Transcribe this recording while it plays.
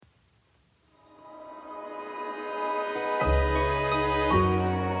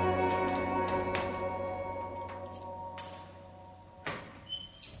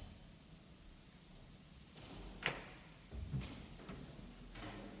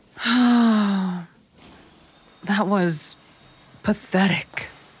That was pathetic.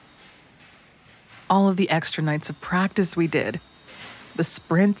 All of the extra nights of practice we did, the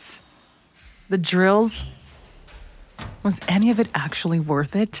sprints, the drills. Was any of it actually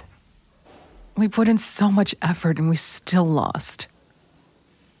worth it? We put in so much effort and we still lost.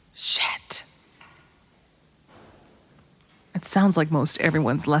 Shit. It sounds like most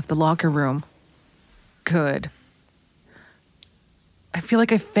everyone's left the locker room. Good. I feel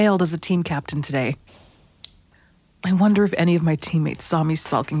like I failed as a team captain today. I wonder if any of my teammates saw me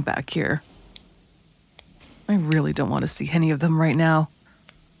sulking back here. I really don't want to see any of them right now.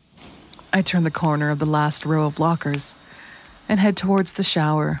 I turn the corner of the last row of lockers and head towards the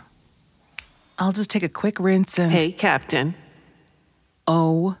shower. I'll just take a quick rinse and... Hey, Captain.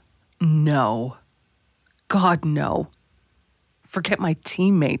 Oh, no. God, no. Forget my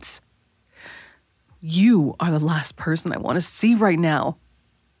teammates. You are the last person I want to see right now.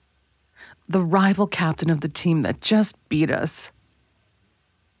 The rival captain of the team that just beat us.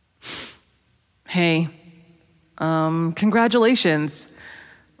 Hey, congratulations.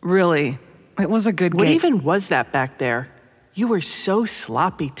 Really, it was a good game. What even was that back there? You were so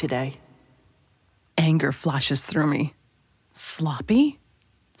sloppy today. Anger flashes through me. Sloppy?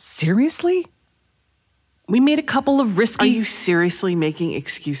 Seriously? We made a couple of risky... Are you seriously making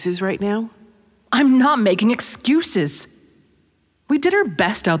excuses right now? I'm not making excuses. We did our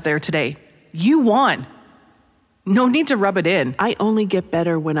best out there today. You won. No need to rub it in. I only get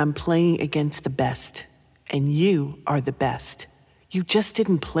better when I'm playing against the best. And you are the best. You just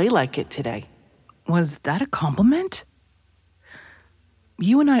didn't play like it today. Was that a compliment?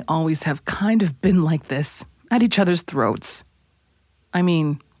 You and I always have kind of been like this, at each other's throats. I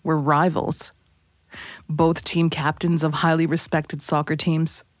mean, we're rivals. Both team captains of highly respected soccer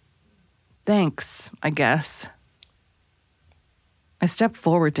teams. Thanks, I guess. I step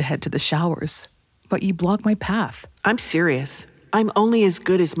forward to head to the showers, but you block my path. I'm serious. I'm only as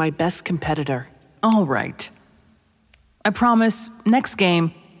good as my best competitor. All right. I promise, next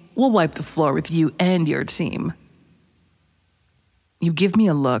game, we'll wipe the floor with you and your team. You give me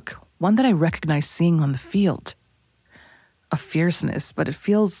a look, one that I recognize seeing on the field. A fierceness, but it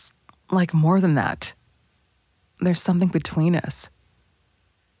feels like more than that. There's something between us.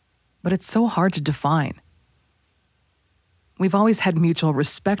 But it's so hard to define. We've always had mutual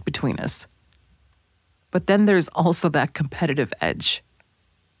respect between us. But then there's also that competitive edge.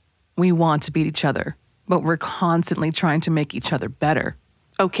 We want to beat each other, but we're constantly trying to make each other better.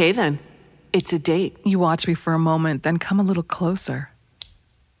 Okay then, it's a date. You watch me for a moment, then come a little closer.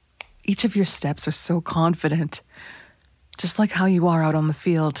 Each of your steps are so confident, just like how you are out on the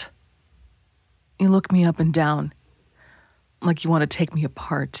field. You look me up and down, like you want to take me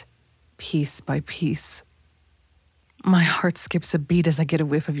apart, piece by piece. My heart skips a beat as I get a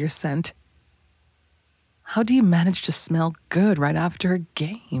whiff of your scent. How do you manage to smell good right after a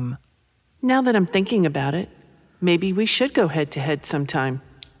game? Now that I'm thinking about it, maybe we should go head-to-head sometime.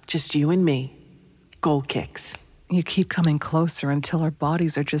 Just you and me. Goal kicks. You keep coming closer until our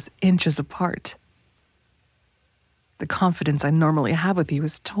bodies are just inches apart. The confidence I normally have with you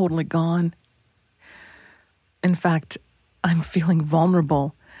is totally gone. In fact, I'm feeling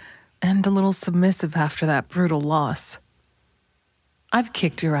vulnerable and a little submissive after that brutal loss. I've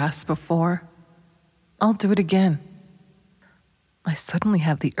kicked your ass before. I'll do it again. I suddenly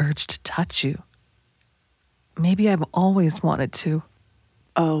have the urge to touch you. Maybe I've always wanted to.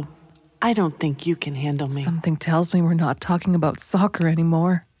 Oh, I don't think you can handle me. Something tells me we're not talking about soccer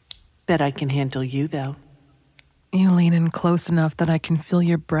anymore. Bet I can handle you, though. You lean in close enough that I can feel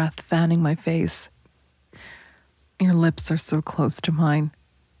your breath fanning my face. Your lips are so close to mine,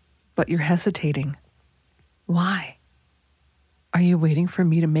 but you're hesitating. Why? Are you waiting for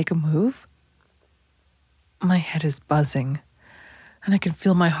me to make a move? My head is buzzing, and I can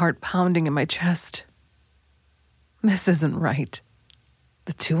feel my heart pounding in my chest. This isn't right.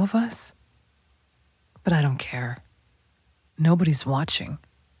 The two of us? But I don't care. Nobody's watching.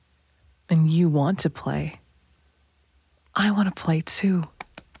 And you want to play. I want to play too.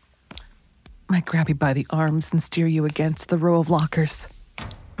 I grab you by the arms and steer you against the row of lockers.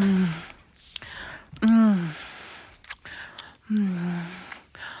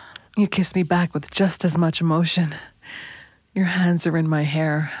 You kiss me back with just as much emotion. Your hands are in my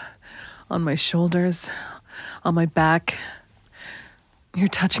hair, on my shoulders, on my back. You're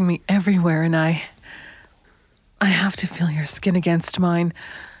touching me everywhere, and I have to feel your skin against mine.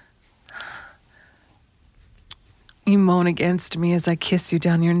 You moan against me as I kiss you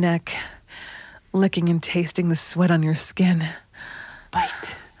down your neck, licking and tasting the sweat on your skin.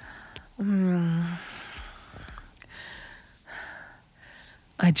 Bite.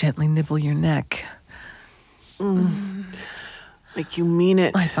 I gently nibble your neck, Like you mean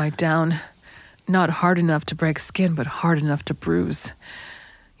it. I bite down. Not hard enough to break skin, but hard enough to bruise.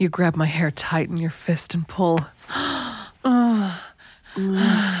 You grab my hair tight in your fist and pull.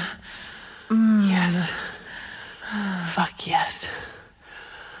 Yes. Fuck yes.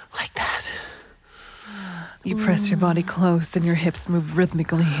 Like that. You press your body close and your hips move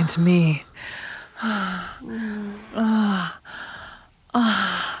rhythmically into me.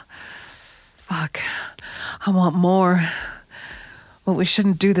 Fuck. I want more. But we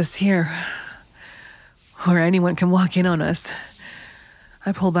shouldn't do this here, where anyone can walk in on us.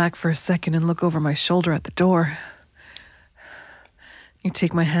 I pull back for a second and look over my shoulder at the door. You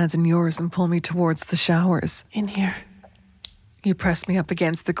take my hands in yours and pull me towards the showers. In here. You press me up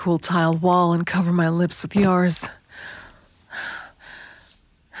against the cool tile wall and cover my lips with yours.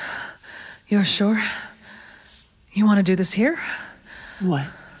 You're sure? You want to do this here? What?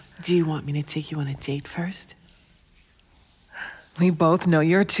 Do you want me to take you on a date first? We both know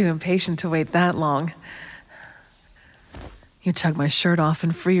you're too impatient to wait that long. You tug my shirt off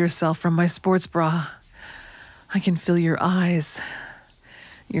and free yourself from my sports bra. I can feel your eyes,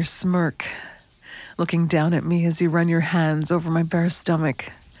 your smirk, looking down at me as you run your hands over my bare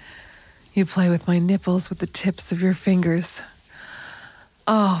stomach. You play with my nipples with the tips of your fingers.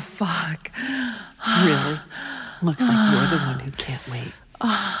 Oh, fuck. Really? Looks like you're the one who can't wait.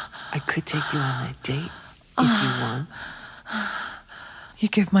 I could take you on that date if you want. You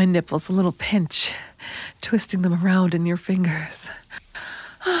give my nipples a little pinch, twisting them around in your fingers.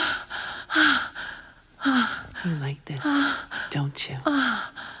 You like this, don't you?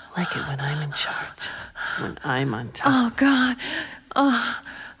 Like it when I'm in charge, when I'm on top. Oh, God.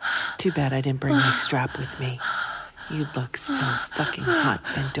 Too bad I didn't bring my strap with me. You'd look so fucking hot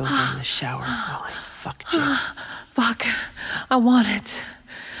bent over in the shower while I fucked you. Fuck. I want it.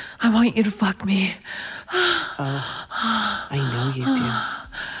 I want you to fuck me. Oh, I know you do.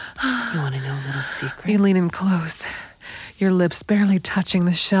 You want to know a little secret? You lean in close, your lips barely touching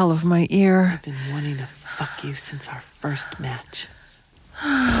the shell of my ear. I've been wanting to fuck you since our first match.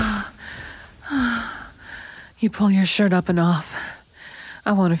 You pull your shirt up and off.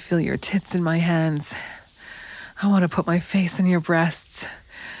 I want to feel your tits in my hands. I want to put my face in your breasts,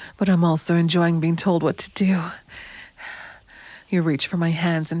 but I'm also enjoying being told what to do. You reach for my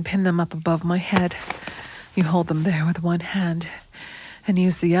hands and pin them up above my head. You hold them there with one hand and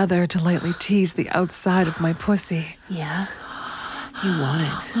use the other to lightly tease the outside of my pussy. Yeah? You want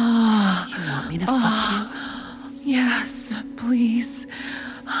it? You want me to fuck you? Yes, please.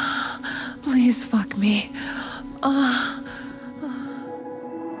 Please fuck me.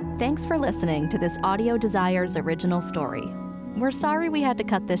 Thanks for listening to this Audio Desires original story. We're sorry we had to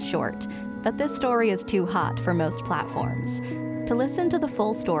cut this short, but this story is too hot for most platforms. To listen to the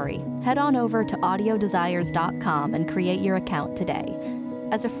full story, head on over to audiodesires.com and create your account today.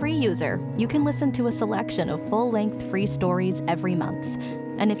 As a free user, you can listen to a selection of full-length free stories every month.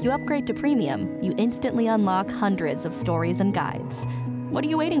 And if you upgrade to premium, you instantly unlock hundreds of stories and guides. What are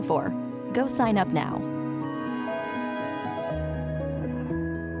you waiting for? Go sign up now.